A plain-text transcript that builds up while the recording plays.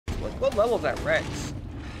What level is that Rex?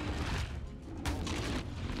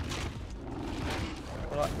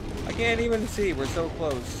 Well, I can't even see. We're so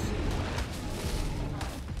close.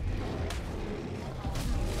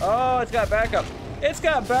 Oh, it's got backup. It's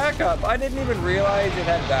got backup. I didn't even realize it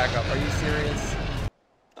had backup. Are you serious?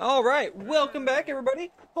 All right, welcome back,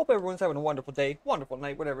 everybody. Hope everyone's having a wonderful day, wonderful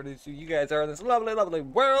night, whatever it is you guys are in this lovely, lovely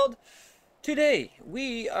world. Today,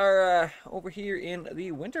 we are over here in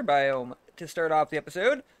the winter biome to start off the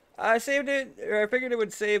episode. I saved it, or I figured it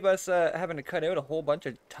would save us having to cut out a whole bunch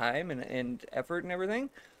of time and effort and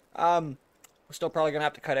everything. We're still probably going to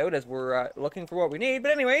have to cut out as we're looking for what we need.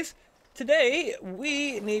 But anyways, today,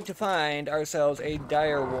 we need to find ourselves a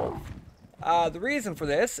dire wolf. The reason for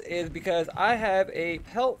this is because I have a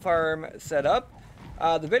pelt farm set up.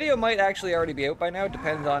 The video might actually already be out by now. It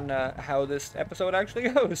depends on how this episode actually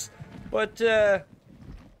goes. But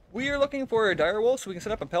we are looking for a dire wolf so we can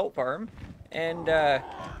set up a pelt farm and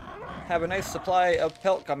have a nice supply of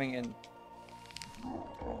pelt coming in.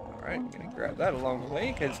 Alright, I'm going to grab that along the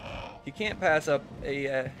way because you can't pass up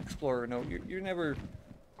a explorer note. You're never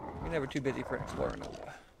too busy for an explorer note.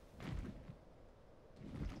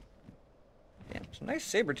 Yeah, some nice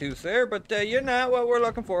saber tooth there, but you're not what we're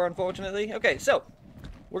looking for, unfortunately. Okay, so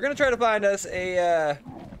we're gonna try to find us a.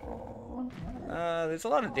 There's a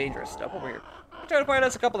lot of dangerous stuff over here. We'll try to find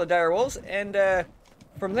us a couple of dire wolves, and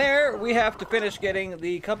from there we have to finish getting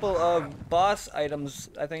the couple of boss items.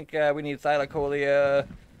 I think we need Thylacolea,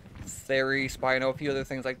 Theory, Spino, a few other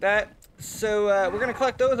things like that. So we're gonna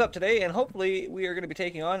collect those up today, and hopefully we are gonna be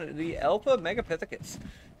taking on the Alpha Megapithecus.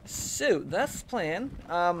 So that's the plan.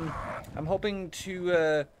 I'm hoping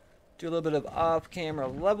to do a little bit of off-camera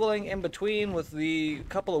leveling in between with the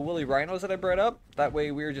couple of woolly rhinos that I brought up. That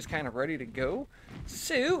way we're just kind of ready to go.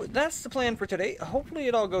 So that's the plan for today. Hopefully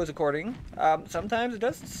it all goes according. Sometimes it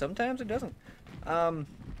does, sometimes it doesn't.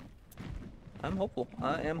 I'm hopeful.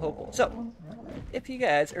 I am hopeful. So, if you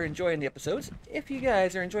guys are enjoying the episodes, if you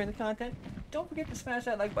guys are enjoying the content, don't forget to smash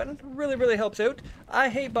that like button. It really, really helps out. I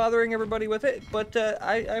hate bothering everybody with it, but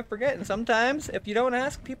I forget. And sometimes, if you don't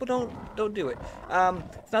ask, people don't do it.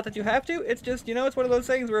 It's not that you have to. It's just, you know, it's one of those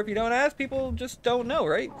things where if you don't ask, people just don't know,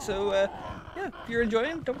 right? So, yeah, if you're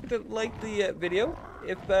enjoying, don't forget to like the video.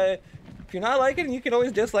 If you're not liking, you can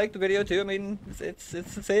always dislike the video too. I mean, it's the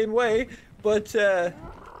same way. But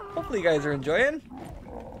hopefully you guys are enjoying.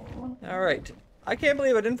 Alright. I can't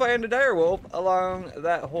believe I didn't find a dire wolf along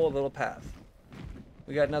that whole little path.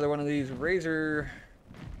 We got another one of these razor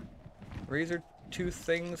tooth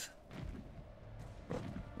things. I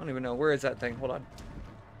don't even know. Where is that thing? Hold on.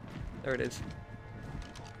 There it is.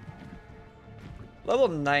 Level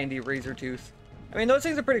 90 razor tooth. I mean, those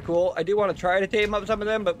things are pretty cool. I do want to try to tame up some of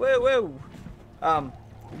them, but whoa.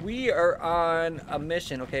 We are on a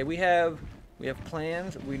mission, okay? We have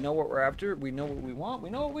plans. We know what we're after. We know what we want. We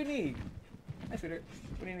know what we need. Hi, sweetheart.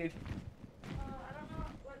 What do you need? I don't know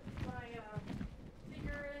what my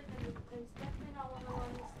figure is, and definitely not one of the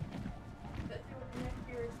ones that do it next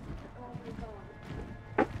year's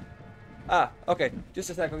Ah, okay. Just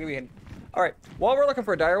a sec. I'll give you a hint. Alright. While we're looking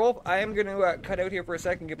for a dire wolf, I am going to cut out here for a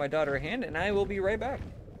second, give my daughter a hand, and I will be right back.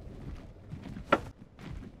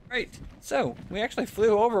 Right. So, we actually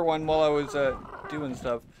flew over one while I was doing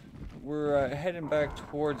stuff. We're heading back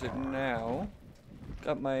towards it now.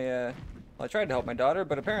 Got my, well, I tried to help my daughter,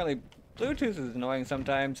 but apparently Bluetooth is annoying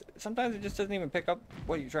sometimes. Sometimes it just doesn't even pick up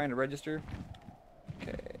what you're trying to register.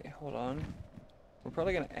 Okay, hold on. We're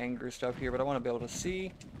probably going to anger stuff here, but I want to be able to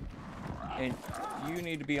see. And you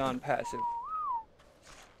need to be on passive.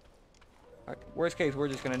 Alright, worst case, we're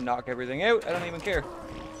just going to knock everything out. I don't even care.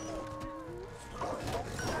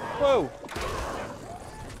 Whoa!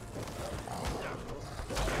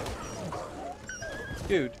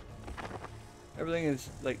 Dude, everything is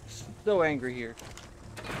like so angry here.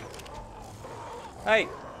 Hey!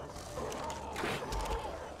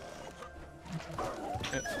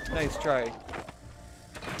 Nice try.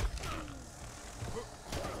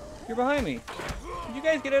 You're behind me. Did you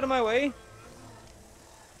guys get out of my way?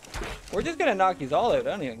 We're just gonna knock these all out.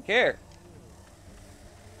 I don't even care.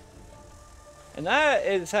 And that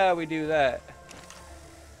is how we do that.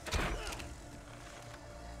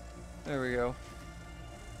 There we go.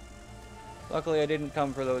 Luckily, I didn't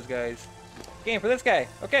come for those guys. Came for this guy.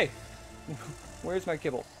 Okay. Where's my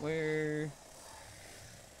kibble? Where?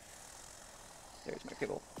 There's my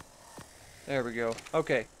kibble. There we go.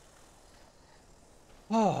 Okay.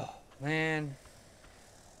 Oh, man.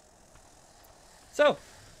 So,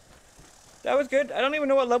 that was good. I don't even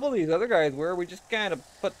know what level these other guys were. We just kind of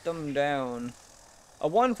put them down. A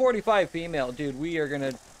 145 female. Dude, we are going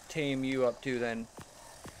to tame you up too then.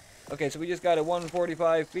 Okay, so we just got a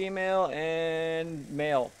 145 female and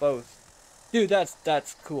male, both. Dude,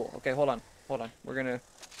 that's cool. Okay, hold on. Hold on. We're gonna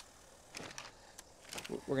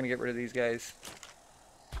get rid of these guys.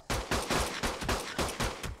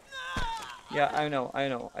 Yeah, I know. I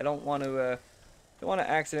don't want to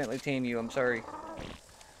accidentally tame you. I'm sorry.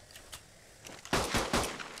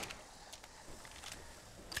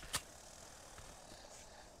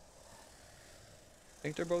 I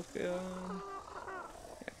think they're both good. Yeah.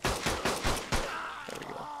 There we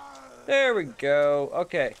go. There we go.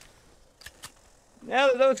 Okay. Now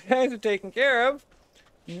that those guys are taken care of,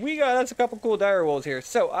 we got us a couple cool dire wolves here.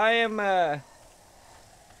 So I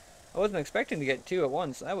wasn't expecting to get 2 at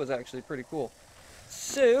once. That was actually pretty cool.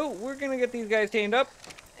 So we're gonna get these guys tamed up,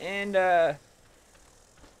 and that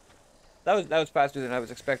was faster than I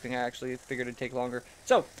was expecting. I actually figured it'd take longer.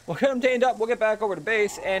 So we'll get them tamed up. We'll get back over to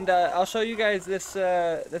base, and I'll show you guys this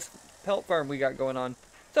this pelt farm we got going on.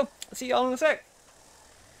 So I'll see y'all in a sec.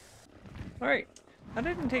 All right, that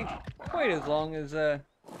didn't take quite as long as I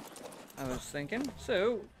was thinking.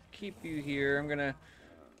 So keep you here. I'm gonna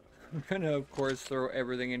of course throw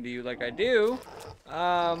everything into you like I do.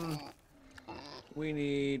 We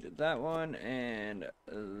need that one and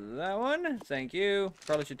that one. Thank you.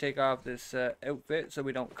 Probably should take off this outfit so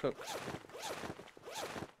we don't cook.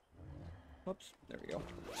 Whoops. There we go.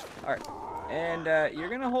 All right. And you're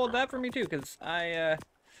gonna hold that for me too, because I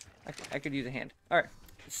could use a hand. All right.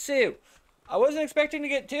 So I wasn't expecting to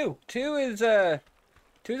get 2. 2 is a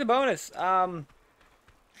bonus. I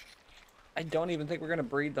don't even think we're gonna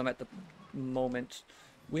breed them at the moment.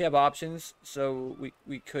 We have options, so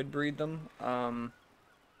we could breed them.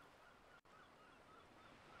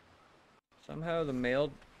 Somehow the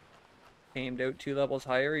male tamed out 2 levels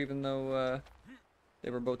higher, even though they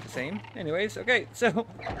were both the same. Anyways, okay, so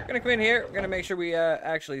we're gonna come in here. We're gonna make sure we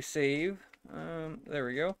actually save. There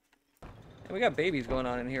we go. And we got babies going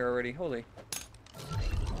on in here already. Holy.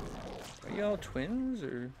 Are y'all twins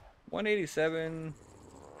or 187?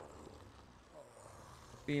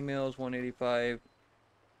 Females 185.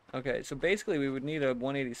 Okay, so basically we would need a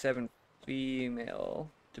 187 female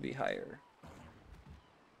to be higher.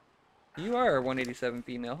 You are a 187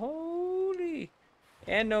 female. Holy.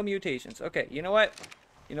 And no mutations. Okay, you know what?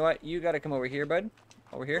 You know what? You gotta come over here, bud.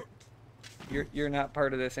 Over here. You're not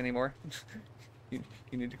part of this anymore. you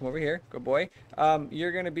need to come over here. Good boy.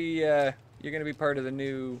 You're gonna be part of the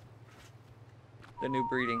new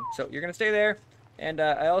breeding. So you're gonna stay there. And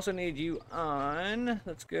I also need you on.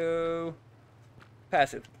 Let's go.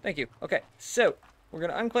 Passive. Thank you. Okay, so we're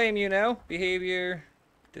going to unclaim you now. Behavior,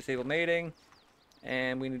 disable mating,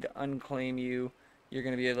 and we need to unclaim you. You're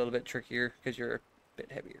going to be a little bit trickier because you're a bit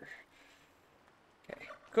heavier. Okay,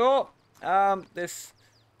 cool. This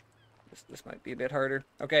might be a bit harder.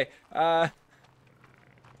 Okay, the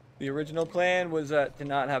original plan was to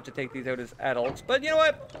not have to take these out as adults, but you know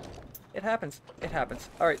what? It happens. It happens.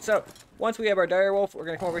 All right, so once we have our dire wolf, we're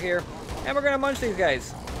going to come over here, and we're going to munch these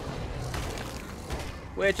guys.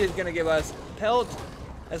 Which is going to give us pelt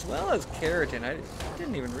as well as keratin. I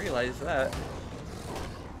didn't even realize that.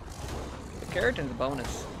 The keratin's a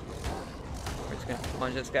bonus. We're just going to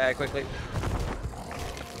munch this guy quickly.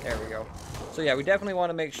 There we go. So yeah, we definitely want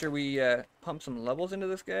to make sure we pump some levels into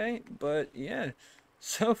this guy. But yeah,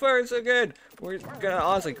 so far so good. We're going to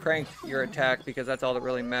honestly crank your attack because that's all that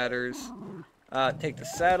really matters. Take the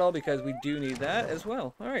saddle because we do need that as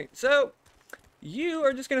well. Alright, so you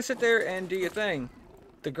are just going to sit there and do your thing.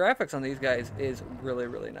 The graphics on these guys is really,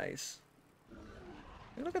 really nice.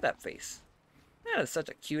 Look at that face. That is such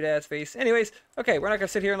a cute-ass face. Anyways, okay, we're not going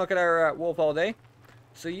to sit here and look at our wolf all day.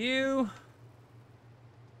 So you...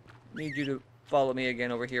 need you to follow me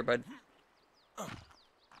again over here, bud.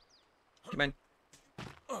 Come on.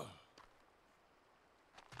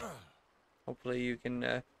 Hopefully you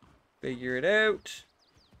can figure it out.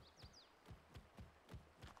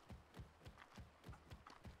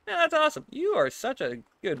 Yeah, that's awesome. You are such a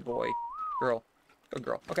good boy. Girl. Good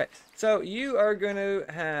girl. Okay, so you are going to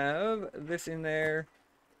have this in there.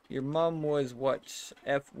 Your mom was what?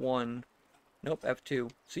 F1. Nope, F2.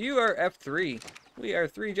 So you are F3. We are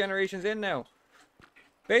 3 generations in now.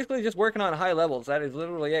 Basically just working on high levels. That is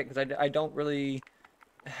literally it, because I don't really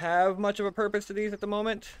have much of a purpose to these at the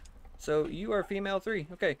moment. So you are female 3.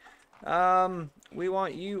 Okay. We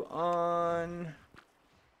want you on...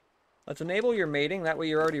 Let's enable your mating. That way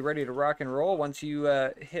you're already ready to rock and roll. Once you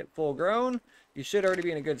hit full grown, you should already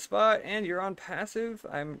be in a good spot. And you're on passive,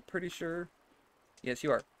 I'm pretty sure. Yes,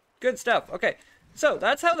 you are. Good stuff. Okay, so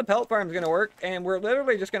that's how the pelt farm is going to work. And we're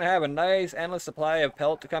literally just going to have a nice endless supply of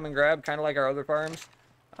pelt to come and grab, kind of like our other farms.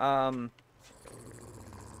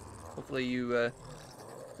 Hopefully you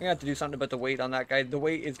gonna have to do something about the weight on that guy. The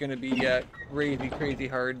weight is gonna be crazy, crazy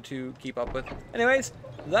hard to keep up with. Anyways,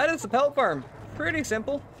 that is the pelt farm. Pretty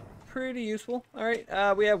simple, pretty useful. All right,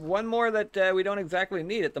 we have one more that we don't exactly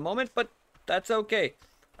need at the moment, but that's okay.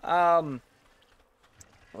 Let's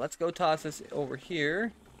go toss this over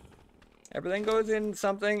here. Everything goes in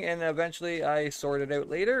something, and eventually I sort it out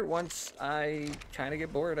later once I kind of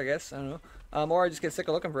get bored, I guess. I don't know. Or I just get sick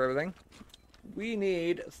of looking for everything. We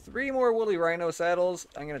need 3 more woolly rhino saddles.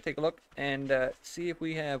 I'm going to take a look and see if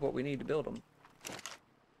we have what we need to build them.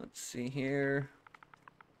 Let's see here.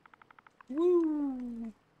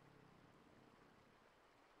 Woo!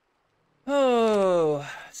 Oh,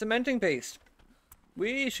 cementing paste.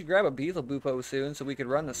 We should grab a beetle bupo soon so we could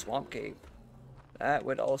run the swamp cave. That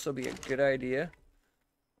would also be a good idea.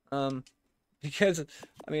 Because,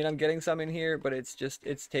 I mean, I'm getting some in here, but it's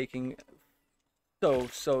taking so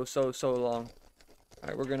long.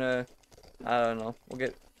 Alright, we're gonna, I don't know, we'll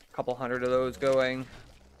get a couple hundred of those going.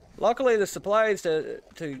 Luckily, the supplies to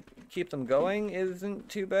keep them going isn't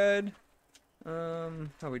too bad. How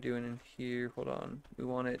are we doing in here? Hold on. We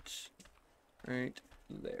want it right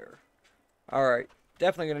there. Alright.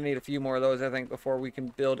 Definitely going to need a few more of those, I think, before we can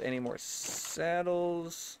build any more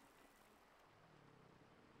saddles.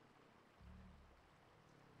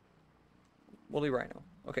 Woolly rhino.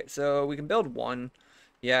 Okay, so we can build 1.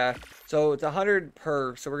 Yeah, so it's 100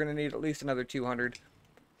 per, so we're going to need at least another 200.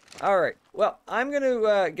 Alright, well, I'm going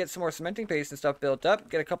to get some more cementing paste and stuff built up,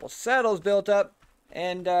 get a couple saddles built up,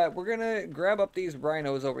 and we're going to grab up these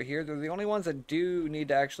rhinos over here. They're the only ones that do need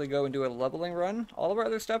to actually go and do a leveling run. All of our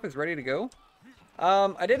other stuff is ready to go.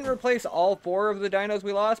 I didn't replace all 4 of the dinos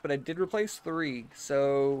we lost, but I did replace 3.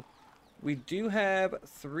 So we do have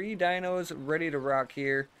 3 dinos ready to rock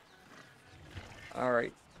here.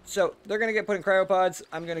 Alright, so they're going to get put in cryopods.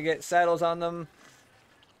 I'm going to get saddles on them.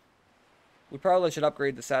 We probably should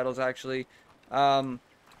upgrade the saddles, actually.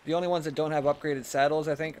 The only ones that don't have upgraded saddles,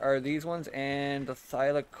 I think, are these ones and the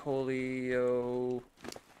Thylacoleo.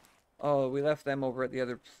 Oh, we left them over at the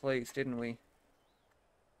other place, didn't we?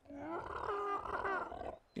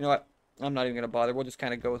 You know what? I'm not even going to bother. We'll just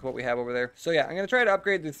kind of go with what we have over there. So yeah, I'm going to try to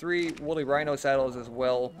upgrade the 3 woolly rhino saddles as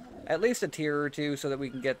well. At least a tier or 2 so that we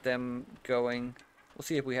can get them going. We'll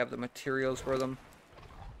see if we have the materials for them.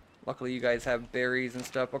 Luckily, you guys have berries and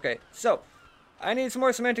stuff. Okay, so I need some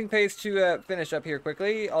more cementing paste to finish up here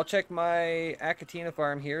quickly. I'll check my Acatina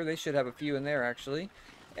farm here. They should have a few in there, actually.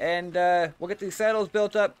 And we'll get these saddles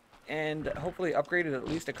built up and hopefully upgraded at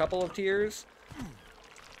least a couple of tiers.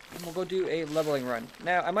 And we'll go do a leveling run.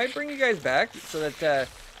 Now, I might bring you guys back so that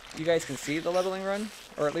you guys can see the leveling run,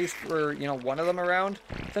 or at least for, you know, one of them around.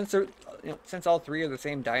 Since they're, you know, since all 3 are the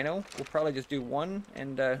same dino, we'll probably just do one,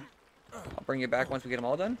 and I'll bring you back once we get them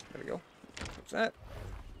all done. There we go. What's that?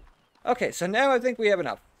 Okay, so now I think we have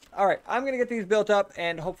enough. All right, I'm gonna get these built up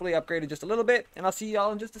and hopefully upgraded just a little bit, and I'll see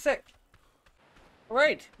y'all in just a sec. All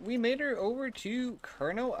right, we made her over to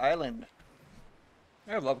Carno Island.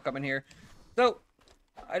 I love coming here. So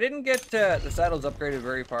I didn't get the saddles upgraded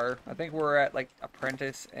very far. I think we're at like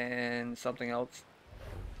apprentice and something else.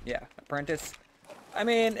 Yeah, apprentice. I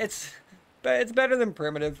mean, it's better than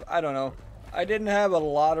primitive. I don't know. I didn't have a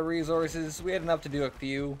lot of resources. We had enough to do a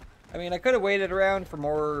few. I mean, I could have waited around for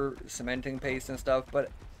more cementing paste and stuff, but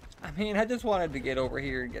I mean, I just wanted to get over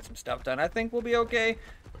here and get some stuff done. I think we'll be okay.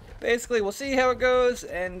 Basically, we'll see how it goes,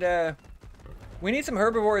 and we need some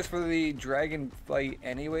herbivores for the dragon fight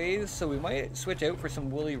anyways, so we might switch out for some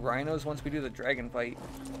woolly rhinos once we do the dragon fight.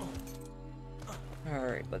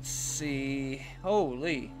 Alright, let's see.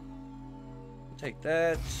 Holy. We'll take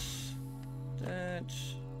that. That.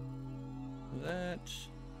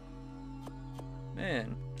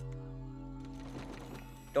 Man.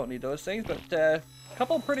 Don't need those things, but a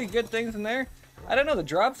couple pretty good things in there. I don't know, the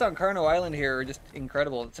drops on Carno Island here are just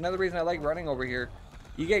incredible. It's another reason I like running over here.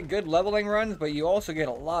 You get good leveling runs, but you also get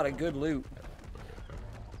a lot of good loot.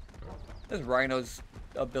 This rhino's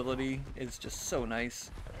ability is just so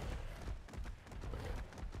nice.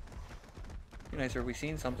 Be nicer if we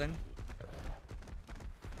seen something.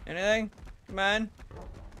 Anything? Come on.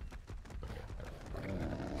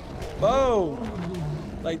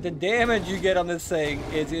 Boom! Like, the damage you get on this thing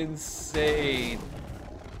is insane.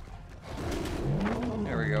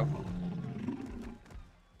 There we go.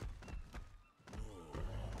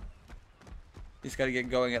 Just gotta get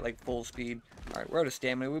going at like full speed. Alright, we're out of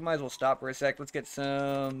stamina. We might as well stop for a sec. Let's get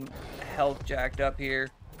some health jacked up here.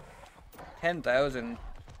 10,000.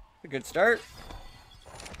 A good start.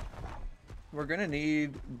 We're gonna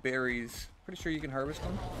need berries. Pretty sure you can harvest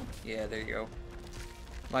them? Yeah, there you go.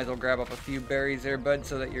 Might as well grab up a few berries there, bud,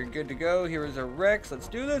 so that you're good to go. Here is a Rex. Let's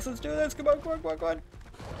do this. Let's do this. Come on, come on, come on, come on.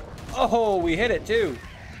 Oh, we hit it too.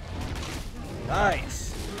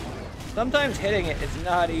 Nice. Sometimes hitting it is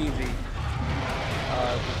not easy.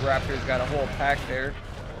 The Raptor's got a whole pack there.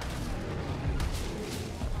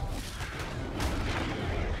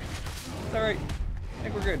 It's alright. I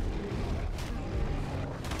think we're good.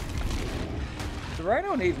 The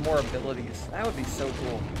Rhino needs more abilities. That would be so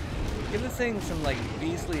cool. Give this thing some, like,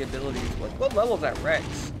 beastly abilities. What level is that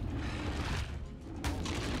Rex?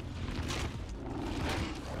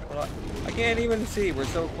 Well, I can't even see. We're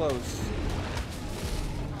so close.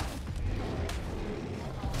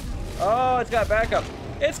 Oh, it's got backup.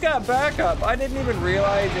 It's got backup. I didn't even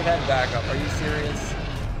realize it had backup. Are you serious?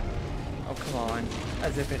 Oh, come on.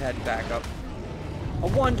 As if it had backup. A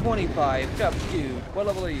 125. God, dude. What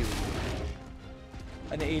level are you?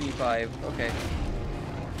 An 85. Okay.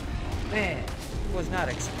 Man, was not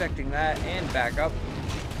expecting that. And backup.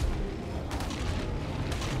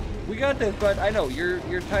 We got this, but I know you're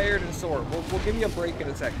tired and sore. We'll give you a break in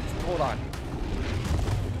a second. Just hold on.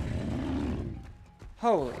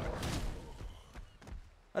 Holy.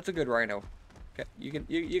 That's a good Rhino. Okay, you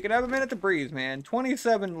can have a minute to breathe, man.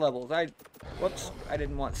 27 levels. Whoops, I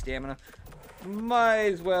didn't want stamina.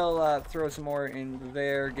 Might as well throw some more in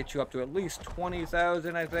there. Get you up to at least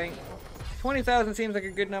 20,000, I think. 20,000 seems like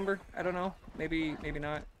a good number. I don't know. Maybe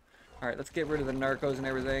not. All right, let's get rid of the narcos and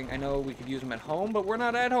everything. I know we could use them at home, but we're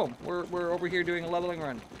not at home. We're over here doing a leveling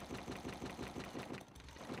run.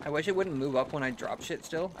 I wish it wouldn't move up when I drop shit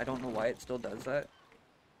still. I don't know why it still does that.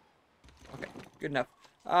 Okay, good enough.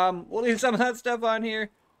 We'll leave some of that stuff on here.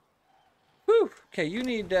 Whew. Okay, you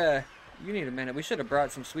need a minute. We should have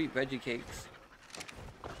brought some sweet veggie cakes.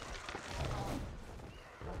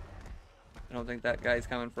 I don't think that guy's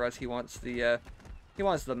coming for us. He wants the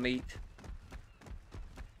meat.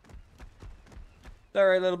 It's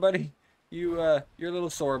alright, little buddy. You're a little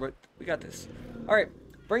sore, but we got this. Alright,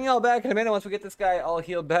 bring y'all back in a minute once we get this guy all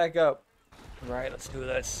healed back up. Alright, let's do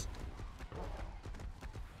this.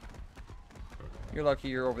 You're lucky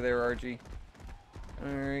you're over there, RG.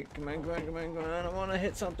 Alright, come on. I want to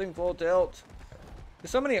hit something full tilt.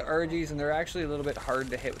 There's so many RGs and they're actually a little bit hard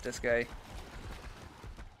to hit with this guy.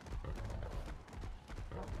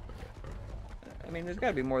 I mean, there's got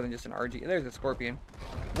to be more than just an RG. There's a Scorpion.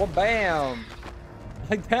 Well, bam!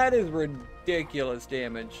 Like, that is ridiculous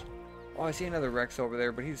damage. Oh, I see another Rex over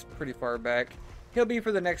there, but he's pretty far back. He'll be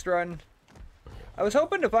for the next run. I was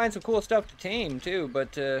hoping to find some cool stuff to tame, too,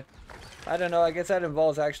 but, I don't know. I guess that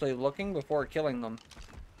involves actually looking before killing them.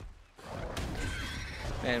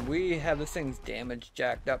 Man, we have this thing's damage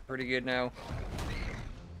jacked up pretty good now.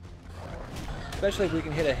 Especially if we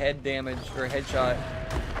can hit a head damage or a headshot.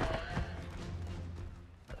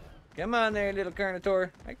 Come on there, little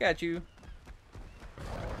Carnotaur. I got you.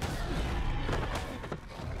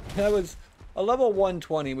 That was a level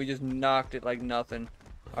 120. We just knocked it like nothing.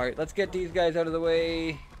 Alright, let's get these guys out of the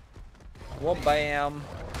way. Well, bam.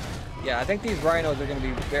 Yeah, I think these rhinos are going to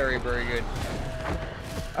be very, very good.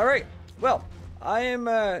 Alright, well, I am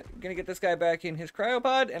going to get this guy back in his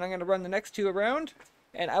cryopod, and I'm going to run the next two around,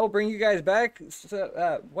 and I will bring you guys back.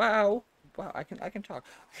 So, wow, I can talk.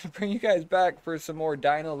 I'm going to bring you guys back for some more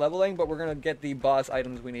dino leveling, but we're going to get the boss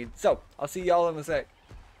items we need. So, I'll see y'all in a sec.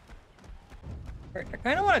 Alright, I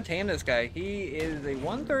kind of want to tame this guy. He is a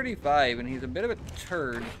 135, and he's a bit of a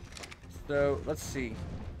turd. So, let's see.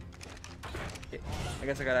 I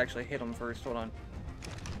guess I gotta actually hit him first. Hold on.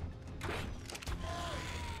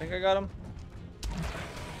 Think I got him?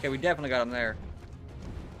 Okay, we definitely got him there.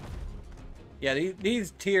 Yeah,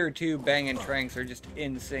 these tier 2 banging tranks are just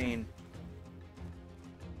insane.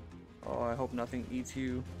 Oh, I hope nothing eats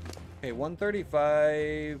you. Okay,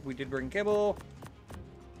 135. We did bring kibble.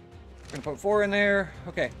 Gonna put 4 in there.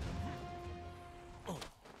 Okay.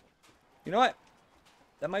 You know what?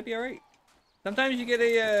 That might be alright. Sometimes you get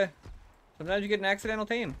an accidental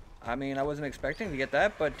tame. I mean, I wasn't expecting to get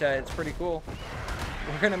that, but it's pretty cool.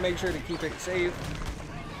 We're gonna make sure to keep it safe.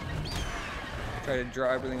 Try to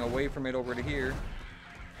draw everything away from it over to here.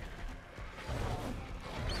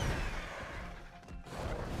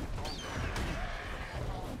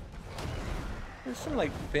 There's some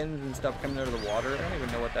like fins and stuff coming out of the water. I don't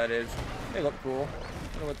even know what that is. They look cool.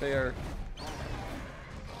 I don't know what they are.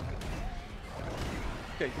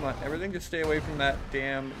 Okay, come on. Everything just stay away from that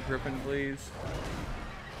damn griffin, please.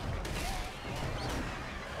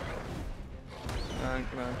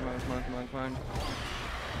 Come on.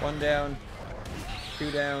 One down.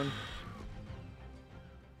 2 down.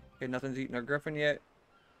 Okay, nothing's eaten our griffin yet.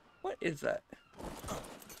 What is that?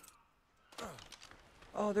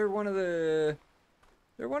 Oh, they're one of the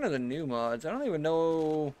new mods. I don't even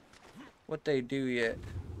know what they do yet.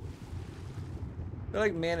 They're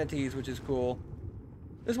like manatees, which is cool.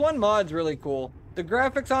 This one mod's really cool. The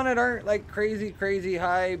graphics on it aren't like crazy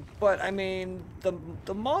high, but I mean,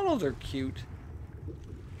 the models are cute.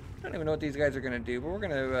 I don't even know what these guys are gonna do, but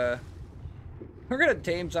we're gonna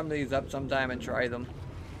tame some of these up sometime and try them.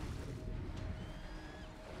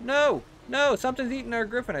 No! No! Something's eating our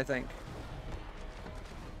griffin, I think.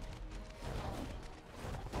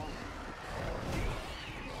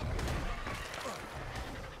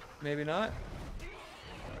 Maybe not.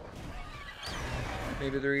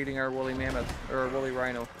 Maybe they're eating our woolly mammoth, or our woolly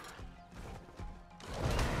rhino.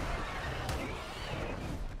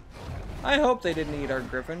 I hope they didn't eat our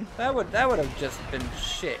griffin. That would have just been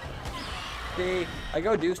shit. See, I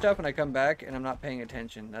go do stuff and I come back and I'm not paying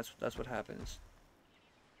attention. That's what happens.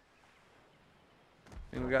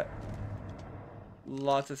 And we got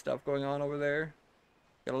lots of stuff going on over there.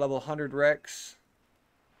 Got a level 100 Rex.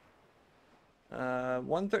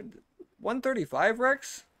 135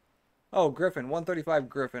 Rex? Oh, Griffin. 135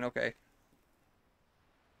 Griffin. Okay.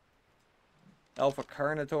 Alpha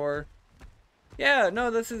Carnotaur. Yeah,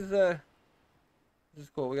 no, this is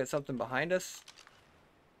cool. We got something behind us.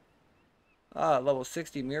 Ah, level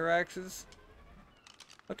 60 Miraxes.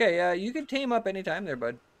 Okay, you can tame up anytime there,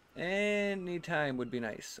 bud. Anytime would be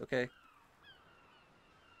nice, okay?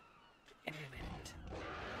 Any minute.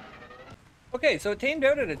 Okay, so it tamed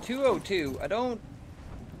out at a 202. I don't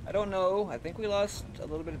know. I think we lost a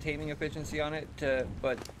little bit of taming efficiency on it,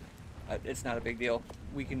 but it's not a big deal.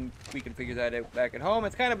 We can figure that out back at home.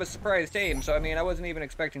 It's kind of a surprise tame, so I mean, I wasn't even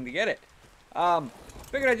expecting to get it.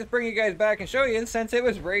 Figured I'd just bring you guys back and show you, since it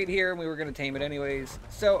was right here and we were going to tame it anyways.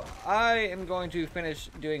 So I am going to finish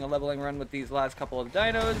doing a leveling run with these last couple of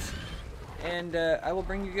dinos, and I will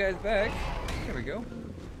bring you guys back. There we go.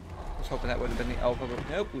 I was hoping that would have been the alpha, but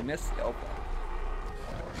nope, we missed the alpha.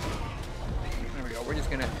 There we go.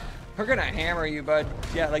 We're gonna hammer you, bud.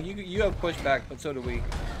 Yeah, like you have pushback, but so do we.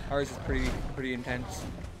 Ours is pretty intense.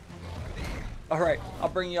 All right, I'll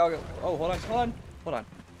bring you all. Oh, hold on.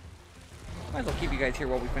 Might as well keep you guys here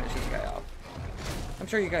while we finish this guy off. I'm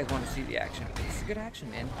sure you guys want to see the action. It's good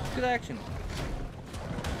action, man. It's good action.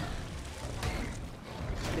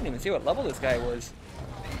 Didn't even see what level this guy was.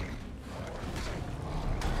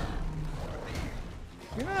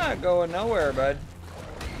 You're not going nowhere, bud.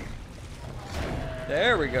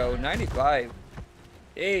 There we go, 95.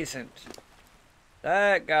 Decent.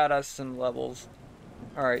 That got us some levels.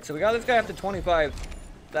 Alright, so we got this guy up to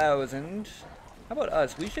 25,000. How about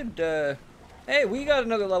us? We should, hey, we got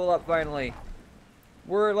another level up finally.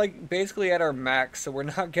 We're, like, basically at our max, so we're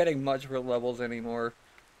not getting much for levels anymore.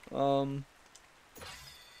 We'll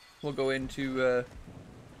go into,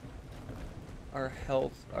 our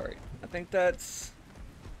health. Alright, I think that's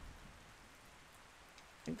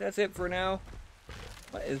it for now.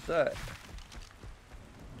 What is that?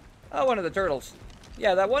 Oh, one of the turtles.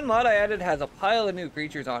 Yeah, that one mod I added has a pile of new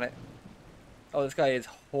creatures on it. Oh, this guy is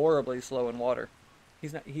horribly slow in water.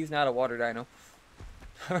 He's not a water dino.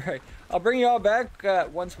 Alright, I'll bring you all back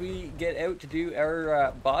once we get out to do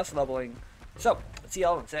our boss leveling. So, let's see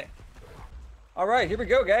y'all in a sec. Alright, here we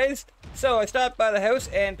go, guys. So, I stopped by the house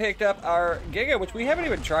and picked up our Giga, which we haven't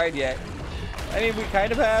even tried yet. I mean, we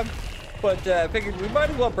kind of have, but figured we might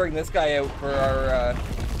as well bring this guy out for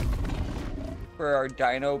our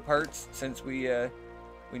dino parts, since we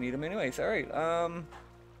need them anyways. Alright,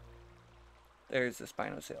 there's the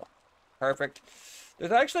Spinosail. Perfect.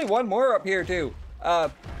 There's actually one more up here too.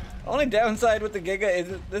 Only downside with the Giga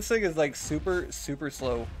is this thing is like super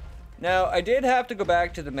slow. Now, I did have to go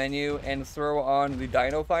back to the menu and throw on the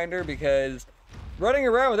Dino Finder, because running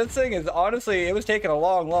around with this thing is honestly, it was taking a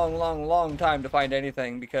long time to find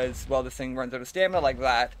anything, because, well, this thing runs out of stamina like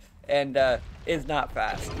that and is not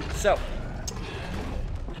fast. So,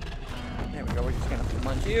 there we go. We're just gonna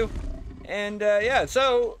munch you. And yeah,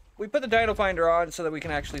 so we put the Dino Finder on so that we can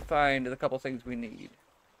actually find the couple things we need.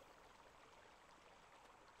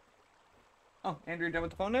 Oh, Andrew, you done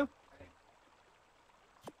with the phone now?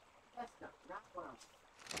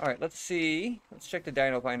 Alright, let's see. Let's check the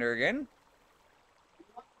Dino Finder again.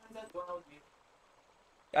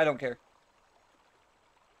 I don't care.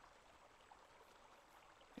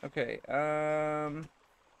 Okay,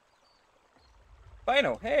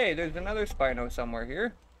 Spino. Hey, there's another Spino somewhere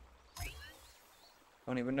here.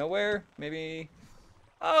 Don't even know where. Maybe...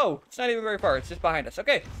 Oh, it's not even very far. It's just behind us.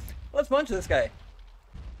 Okay, let's munch this guy.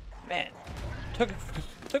 Man, took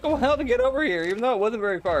a while to get over here, even though it wasn't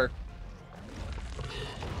very far.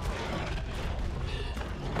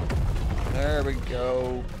 There we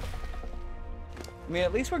go. I mean,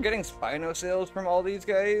 at least we're getting Spino sales from all these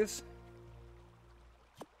guys.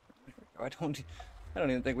 I don't I don't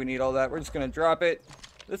even think we need all that. We're just gonna drop it.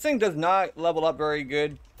 This thing does not level up very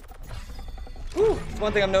good. Whew, it's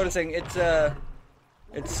one thing I'm noticing. Its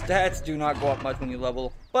stats do not go up much when you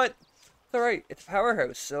level, but it's alright. It's a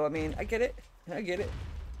powerhouse, so I mean, I get it. I get it.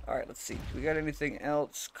 Alright, let's see. Do we got anything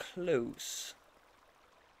else close?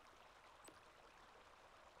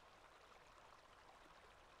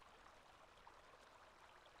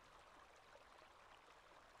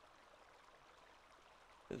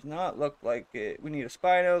 Does not look like it. We need a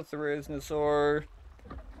Spino, Theriznosaur,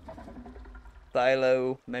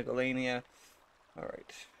 Thylo, Megalania.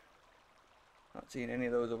 Alright. Not seeing any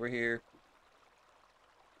of those over here.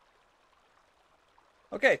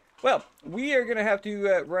 Okay, well, we are going to have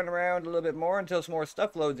to run around a little bit more until some more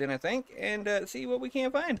stuff loads in, I think, and see what we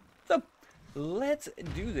can find. So, let's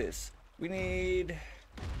do this. We need...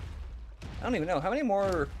 I don't even know. How many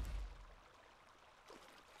more...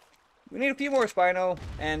 We need a few more Spino,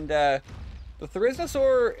 and the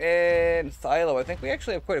Theriznosaur and Thylo, I think we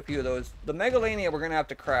actually have quite a few of those. The Megalania we're going to have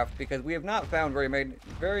to craft, because we have not found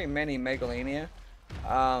very many Megalania.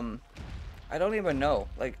 I don't even know.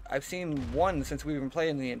 Like, I've seen one since we've been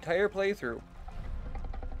playing the entire playthrough.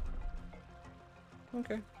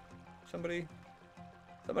 Okay. Somebody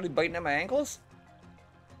biting at my ankles?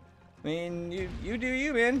 I mean, you do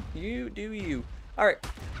you, man. You do you. Alright,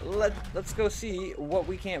 let's go see what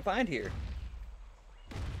we can't find here.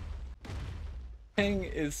 Thing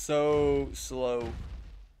is so slow.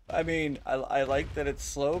 I mean, I like that it's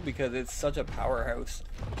slow because it's such a powerhouse.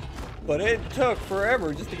 But it took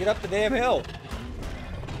forever just to get up the damn hill.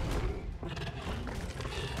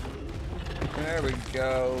 There we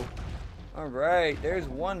go. Alright, there's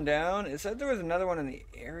one down. It said there was another one in the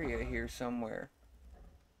area here somewhere.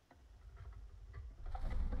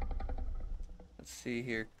 Let's see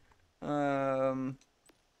here. Level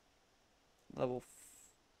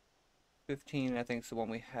 15, I think, is the one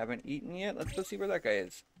we haven't eaten yet. Let's go see where that guy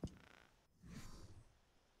is.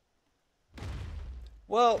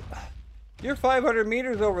 Well, you're 500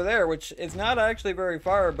 meters over there, which is not actually very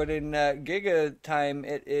far, but in Giga time,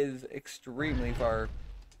 it is extremely far.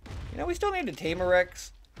 You know, we still need to tame a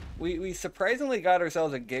Rex. We surprisingly got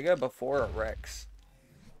ourselves a Giga before a Rex.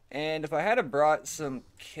 And if I had have brought some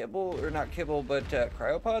kibble, or not kibble, but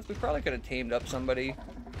cryopods, we probably could have tamed up somebody.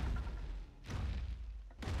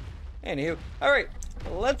 Anywho, alright,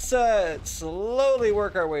 let's slowly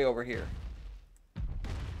work our way over here.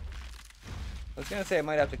 I was gonna say I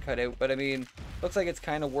might have to cut out, but I mean, looks like it's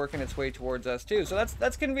kind of working its way towards us too. So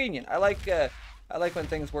that's convenient. I like when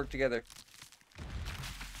things work together.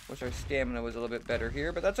 Wish our stamina was a little bit better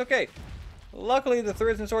here, but that's okay. Luckily, the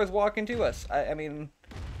Theriznosaur is walking to us. I mean,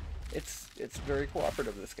 it's very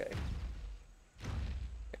cooperative, this guy. Okay,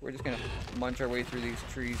 we're just gonna munch our way through these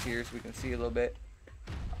trees here so we can see a little bit.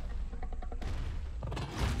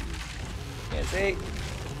 Can't see.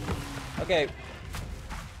 Okay.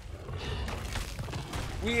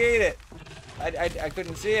 We ate it. I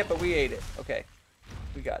couldn't see it, but we ate it. Okay.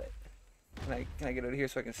 We got it. Can I get out of here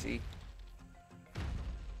so I can see?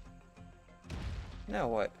 Now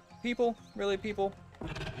what? People? Really, people?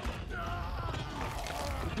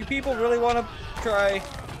 You people really want to try?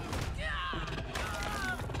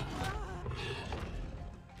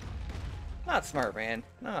 Not smart, man.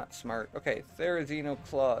 Not smart. Okay, Therizino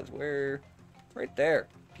claws. Where? Right there.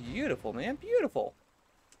 Beautiful, man. Beautiful.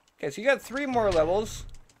 Okay, so you got 3 more levels.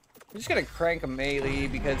 I'm just gonna crank a melee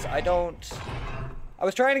because I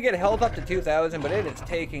was trying to get health up to 2,000, but it is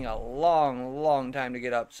taking a long time to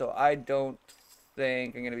get up, so I don't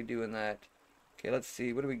think I'm gonna be doing that. Okay, let's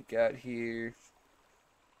see. What do we got here?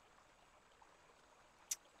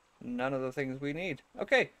 None of the things we need.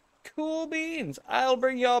 Okay, cool beans. I'll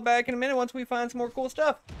bring y'all back in a minute once we find some more cool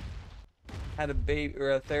stuff. Had a baby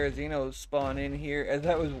or a Therizino spawn in here as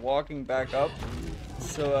I was walking back up.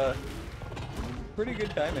 So pretty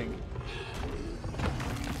good timing.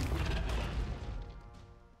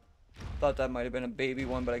 Thought that might have been a baby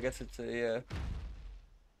one, but I guess it's a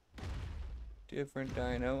different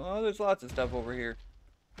dino. Oh, there's lots of stuff over here.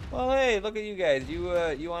 Well, hey, look at you guys.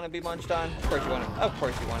 You want to be munched on? Of course you want to. Of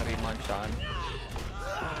course you want to be munched on.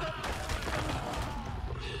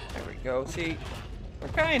 There we go. See, we're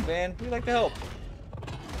kind, man. We like to help.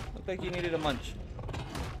 Looked like you needed a munch.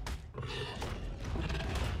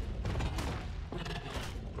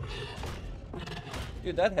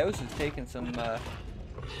 Dude, that house is taking some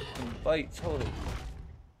bites. Holy.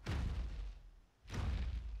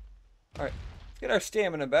 Alright, let's get our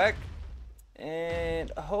stamina back. And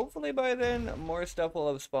hopefully by then, more stuff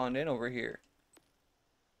will have spawned in over here.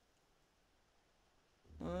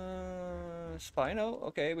 Spino.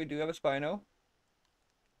 Okay, we do have a Spino.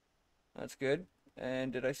 That's good.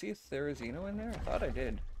 And did I see Therizino in there? I thought I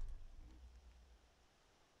did.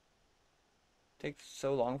 Takes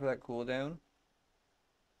so long for that cooldown.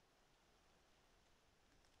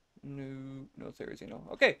 No, no Therizino.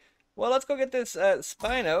 Okay, well, let's go get this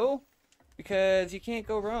Spino, because you can't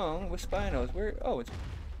go wrong with Spinos. Where? Oh,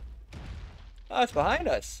 it's behind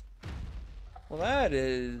us. Well, that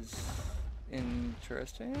is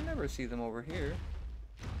interesting. I never see them over here.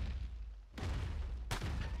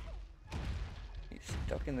 He's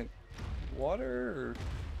stuck in the water, or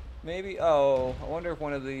maybe? Oh, I wonder if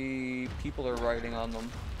one of the people are riding on them.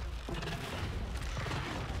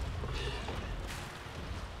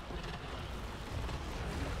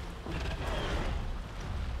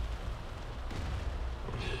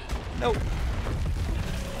 Nope.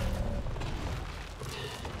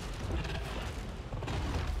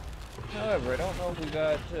 However, I don't know if we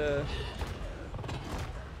got, I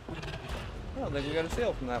don't think we got a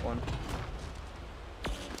sale from that one.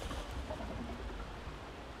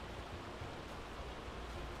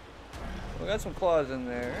 We got some claws in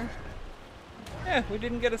there. Yeah, we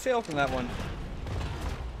didn't get a sale from that one.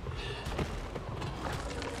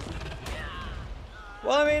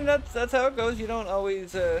 Well, I mean, that's how it goes. You don't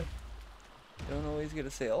always get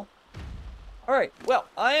a sale. Alright, well,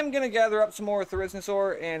 I am going to gather up some more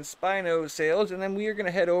Therizinosaur and Spino sales, and then we are going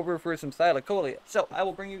to head over for some Thylacolea. So, I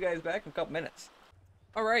will bring you guys back in a couple minutes.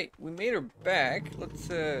 Alright, we made her back. Let's,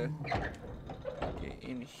 get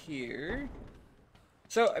in here.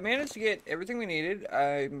 So, I managed to get everything we needed.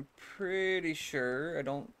 I'm pretty sure.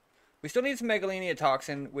 We still need some Megalenia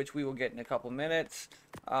Toxin, which we will get in a couple minutes.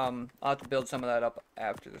 I'll have to build some of that up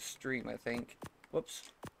after the stream, I think. Whoops.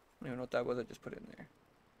 I don't even know what that was. I just put it in there.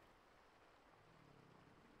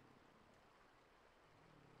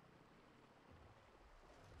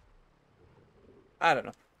 I don't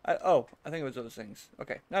know. I think it was those things.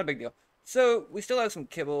 Okay, not a big deal. So, we still have some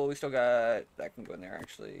kibble. We still got... That can go in there,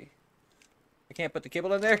 actually. I can't put the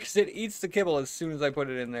kibble in there because it eats the kibble as soon as I put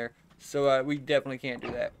it in there. So, we definitely can't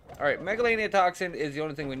do that. Alright, Megalania Toxin is the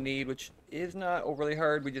only thing we need, which is not overly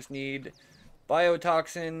hard. We just need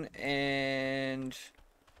Biotoxin and...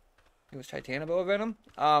 it was Titanoboa Venom.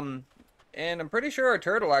 And I'm pretty sure our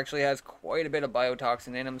turtle actually has quite a bit of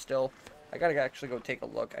Biotoxin in him still. I gotta actually go take a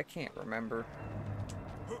look. I can't remember.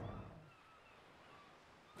 I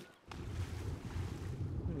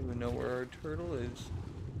don't even know where our turtle is.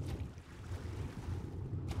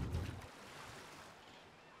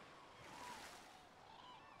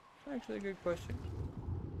 Actually, a good question.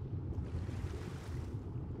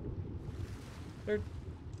 Did our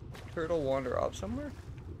turtle wander off somewhere?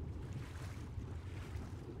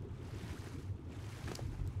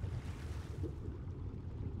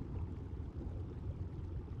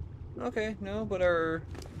 Okay, no, but our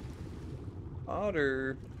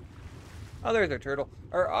otter... Oh, there's our turtle.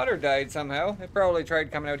 Our otter died somehow. It probably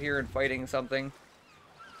tried coming out here and fighting something.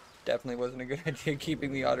 Definitely wasn't a good idea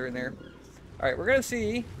keeping the otter in there. Alright, we're gonna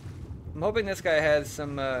see. I'm hoping this guy has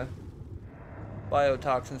some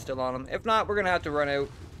biotoxin still on him. If not, we're gonna have to run out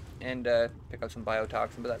and pick up some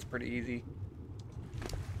biotoxin, but that's pretty easy.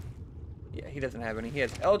 Yeah, he doesn't have any. He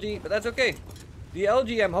has algae, but that's okay. The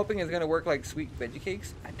algae I'm hoping is gonna work like sweet veggie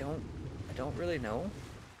cakes. I don't really know.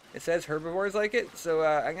 It says herbivores like it, so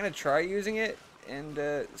I'm gonna try using it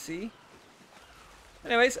and see.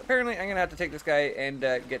 Anyways, apparently I'm gonna have to take this guy and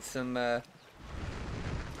get some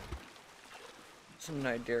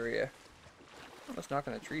Nidaria. Oh, let's knock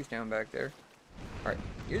on the trees down back there. Alright,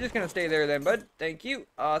 you're just gonna stay there then, bud. Thank you.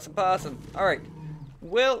 Awesome possum. Alright.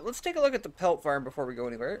 Well, let's take a look at the pelt farm before we go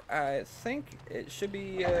anywhere. I think it should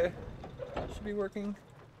be working.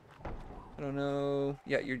 I don't know.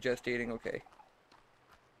 Yeah, you're gestating. Okay.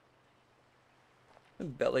 The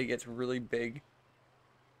belly gets really big.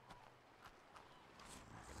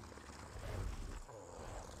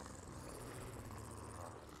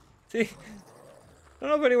 See? I don't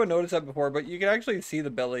know if anyone noticed that before, but you can actually see the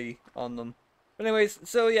belly on them. But anyways,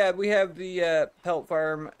 so yeah, we have the pelt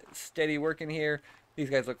farm steady working here. These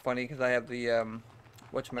guys look funny because I have the,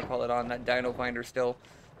 whatchamacallit on, that dino finder still.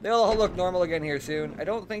 They'll all look normal again here soon. I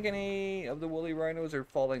don't think any of the woolly rhinos are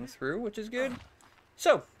falling through, which is good.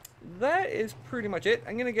 So, that is pretty much it.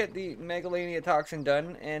 I'm going to get the Megalania Toxin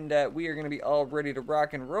done, and we are going to be all ready to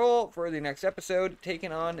rock and roll for the next episode,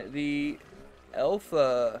 taking on the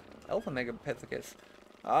Alpha Megapithecus.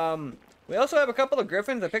 We also have a couple of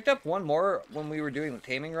griffins. I picked up one more when we were doing the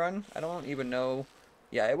taming run. I don't even know.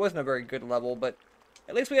 Yeah, it wasn't a very good level, but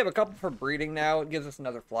at least we have a couple for breeding now. It gives us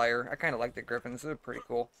another flyer. I kind of like the griffins. They're pretty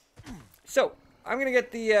cool. So, I'm going to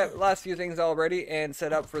get the last few things all ready and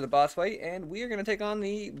set up for the boss fight, and we are going to take on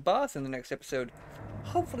the boss in the next episode.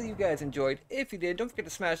 hopefully you guys enjoyed. If you did, don't forget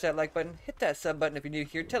to smash that like button, hit that sub button if you're new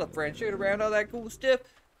here, tell a friend, share it around, all that cool stuff.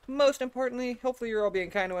 Most importantly, hopefully you're all being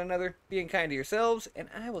kind to one another, being kind to yourselves, and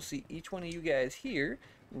I will see each one of you guys here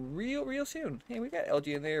real soon. Hey, we got LG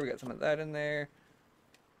in there, we got some of that in there.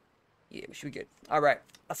 Yeah, we should be good. Alright,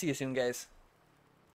 I'll see you soon, guys.